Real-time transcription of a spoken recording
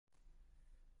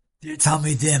Dear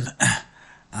Talmidim,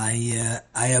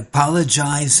 I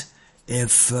apologize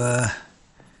if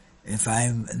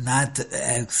I'm not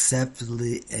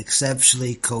exceptionally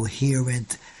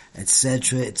coherent,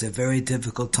 etc. It's a very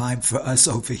difficult time for us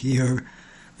over here,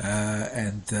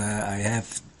 and I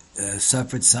have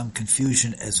suffered some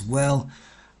confusion as well.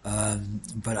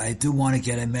 But I do want to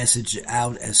get a message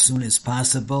out as soon as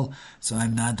possible, so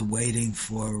I'm not waiting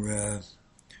for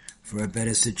a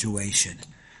better situation.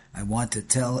 I want to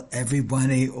tell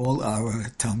everybody, all our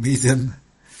Talmidim,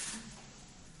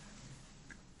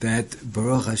 that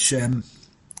Baruch Hashem,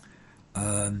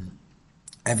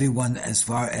 everyone, as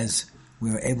far as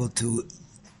we are able to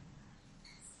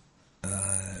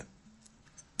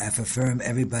affirm,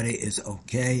 everybody is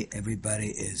okay, everybody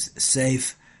is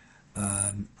safe,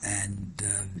 and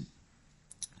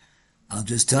I'll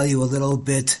just tell you a little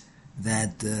bit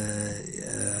that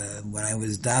when I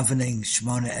was davening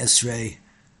Shmona Esrei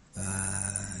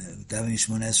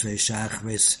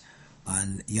Shachris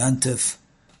on Yontif,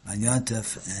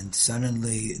 and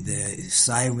suddenly the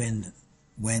siren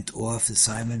went off, the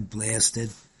siren blasted.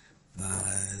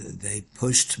 They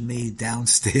pushed me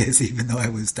downstairs, even though I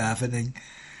was davening.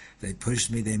 They pushed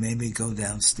me, they made me go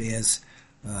downstairs.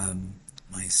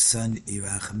 My son,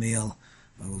 Irachmiel,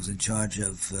 was in charge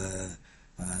of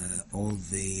all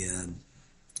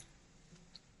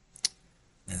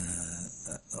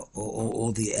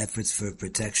the efforts for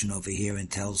protection over here in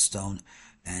Telstone,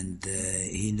 and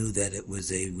he knew that it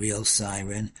was a real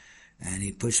siren, and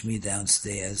he pushed me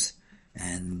downstairs,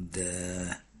 and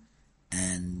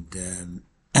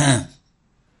I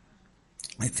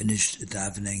finished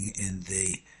davening in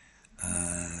the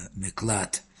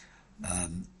miklat.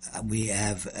 We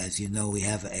have, as you know, we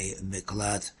have a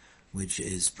miklat which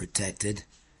is protected,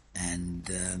 and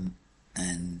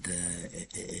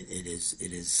it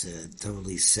is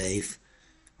totally safe,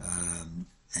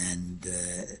 and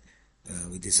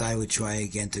we decided we'd try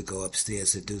again to go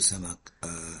upstairs to do some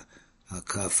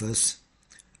hakafas,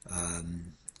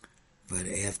 but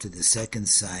after the second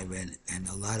siren and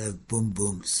a lot of boom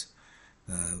booms,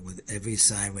 with every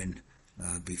siren,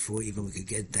 before even we could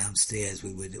get downstairs,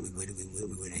 we would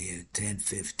hear 10,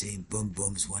 15 boom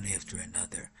booms one after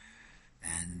another,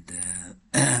 and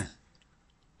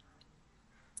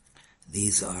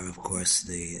these are, of course,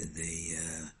 the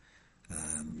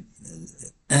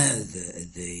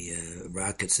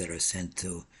rockets that are sent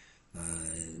to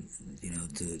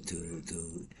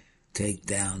to take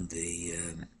down the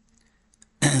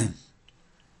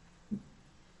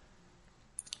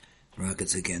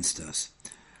rockets against us.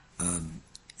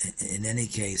 In any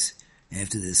case,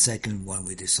 after the second one,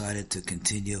 we decided to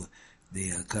continue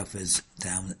the kafas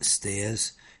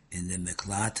downstairs in the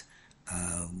miklat.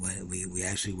 We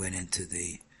actually went into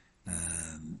the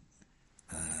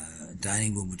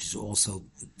dining room, which is also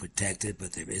protected,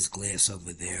 but there is glass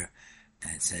over there,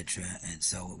 etc. And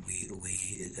so we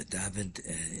davened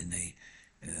in a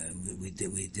we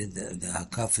did the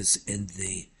hakafas in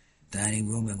the dining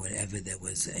room, and whenever there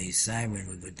was a siren,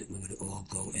 we would all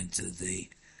go into the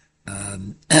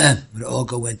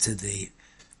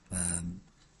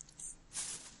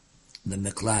the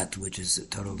miklat, which is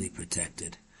totally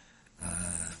protected.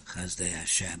 Chazdei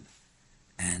Hashem,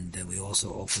 and we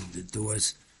also opened the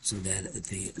doors so that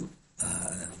the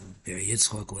Ber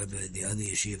Yitzchok, whoever the other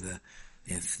yeshiva,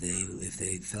 if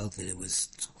they felt that it was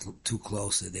too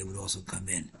close, that they would also come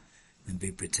in and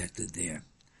be protected there.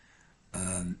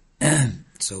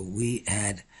 So we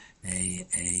had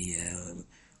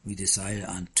we decided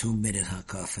on 2-minute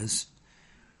hakafas,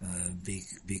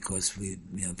 because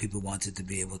people wanted to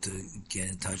be able to get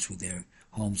in touch with their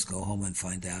homes, go home and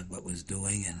find out what was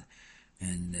doing,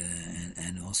 and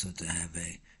also to have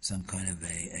some kind of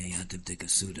a Yantiv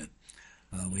Dikasuda.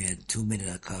 We had 2-minute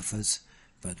hakafas,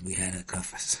 but we had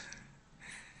hakafas,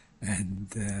 and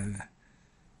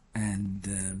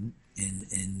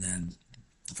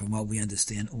from what we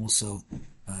understand, also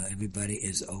everybody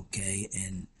is okay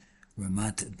in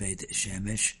Ramat Beit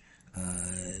Shemesh,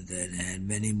 that had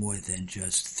many more than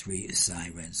just 3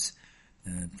 sirens.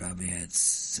 Probably had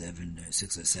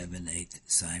 6 or 7, 8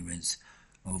 sirens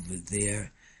over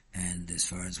there, and as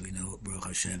far as we know, Baruch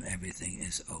Hashem, everything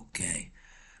is okay.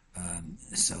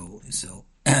 So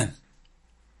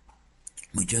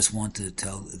we just want to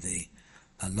tell the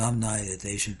alumni that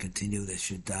they should continue, they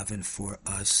should daven for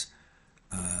us.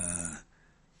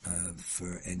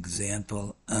 For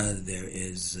example, there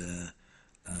is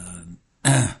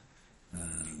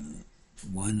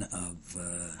one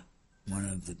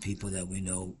of the people that we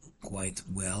know quite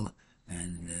well,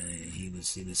 and he was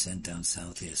sent down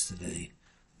south yesterday.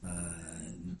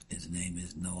 His name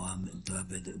is Noam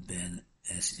David Ben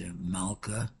Esther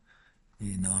Malka,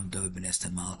 You know him, David Ben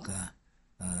Esther Malka.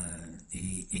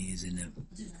 He's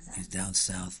down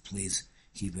south. Please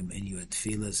keep him in your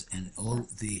tefillas, and all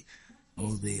the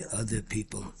other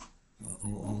people,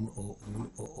 all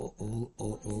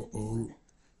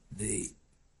the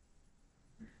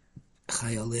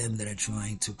chayalim that are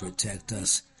trying to protect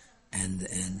us, and that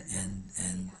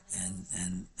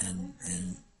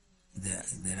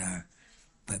are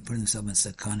by putting themselves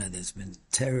in sakana. There's been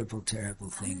terrible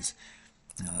things.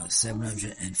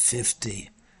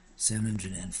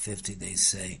 750 they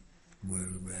say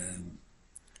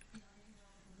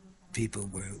people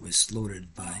were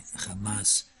slaughtered by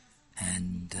Hamas,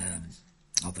 and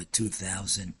over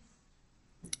 2,000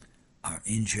 are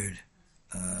injured.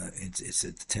 It's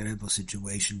a terrible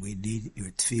situation. We need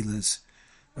your tefillas.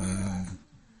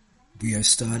 We are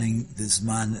starting the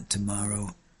Zman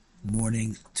tomorrow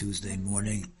morning, Tuesday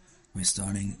morning. We're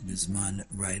starting the Zman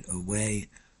right away.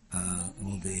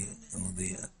 All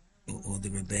the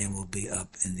Rebbeim will be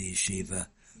up in the yeshiva.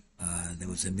 There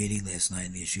was a meeting last night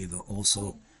in the yeshiva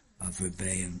also of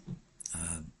Rebbeim.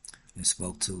 We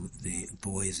spoke to the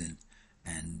boys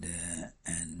and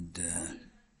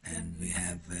we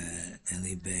have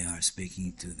Eli Behar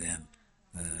speaking to them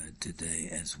today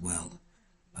as well.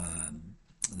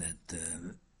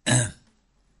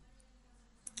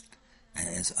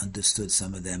 As understood,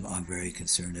 some of them are very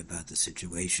concerned about the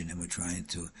situation, and we're trying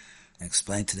to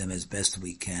explain to them as best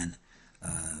we can.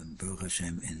 Baruch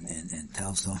Hashem, in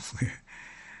Telzon,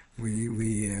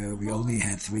 we only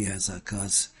have 3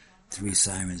 hazakas, 3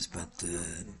 sirens, but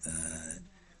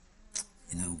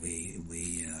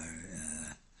we are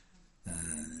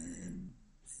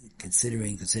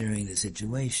considering the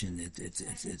situation.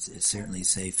 It's certainly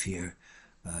safe here,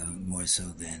 more so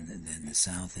than the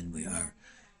south, and we are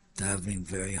davening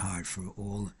very hard for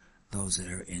all those that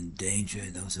are in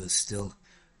danger, those who are still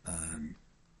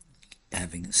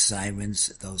having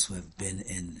sirens, those who have been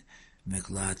in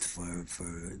Miklat for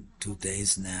 2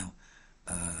 days now,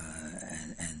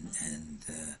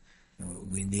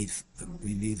 we need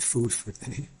food for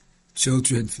the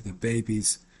children, for the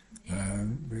babies.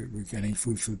 We're getting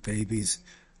food for babies.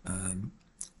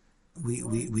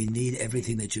 We need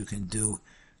everything that you can do.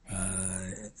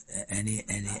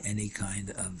 Any kind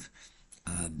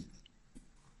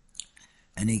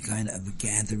of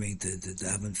gathering to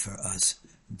daven for us,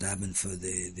 daven for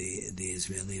the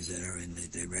Israelis that are in the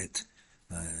direct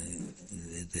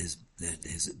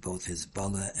both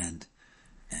Hezbollah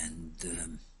and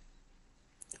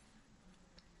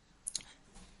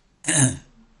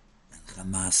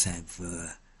Hamas have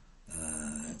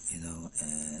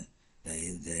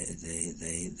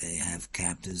they have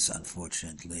captives,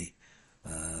 unfortunately,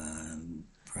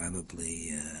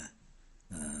 probably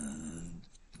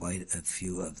quite a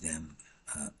few of them.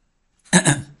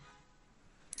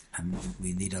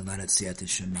 We need a lot of Siyata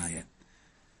Shemaya.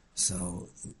 So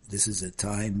this is a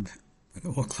time when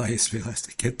all Klal Yisrael has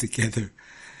to get together.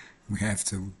 We have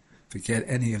to forget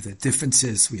any of the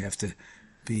differences. We have to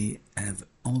have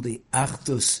only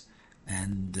Achdus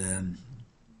and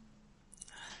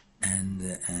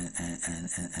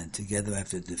together have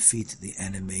to defeat the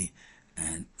enemy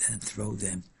and throw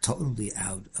them totally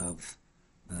out of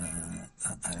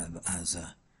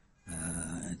Gaza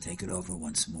and take it over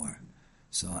once more.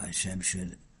 So Hashem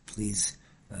should please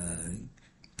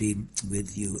be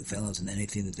with you, fellows, in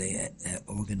anything that they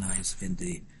organize in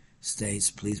the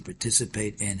States. Please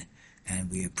participate in,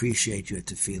 and we appreciate your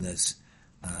tefillas.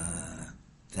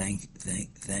 Thank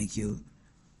you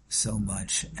so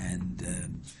much, and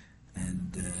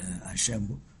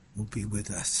Hashem will be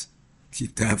with us.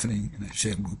 Keep davening, and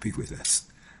Hashem will be with us.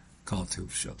 Kol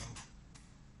Tuv Shalom.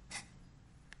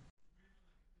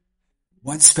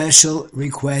 One special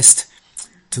request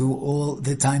to all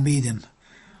the Talmidim: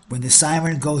 when the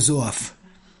siren goes off,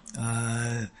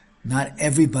 not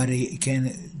everybody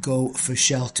can go for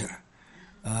shelter.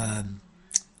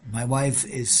 My wife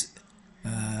is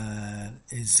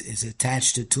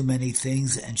attached to too many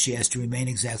things, and she has to remain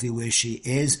exactly where she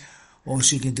is. All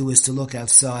she can do is to look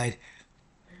outside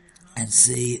and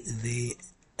see the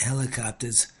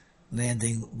helicopters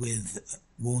landing with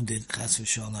wounded, chas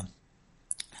v'sholem.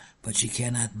 But she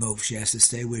cannot move. She has to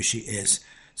stay where she is.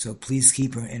 So please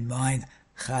keep her in mind.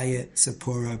 Chaya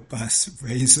Tzipora Bas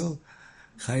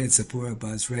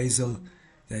Rezel,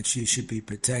 that she should be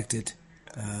protected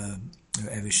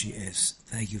wherever she is.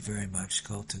 Thank you very much.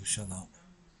 Kol Tuv Shalom.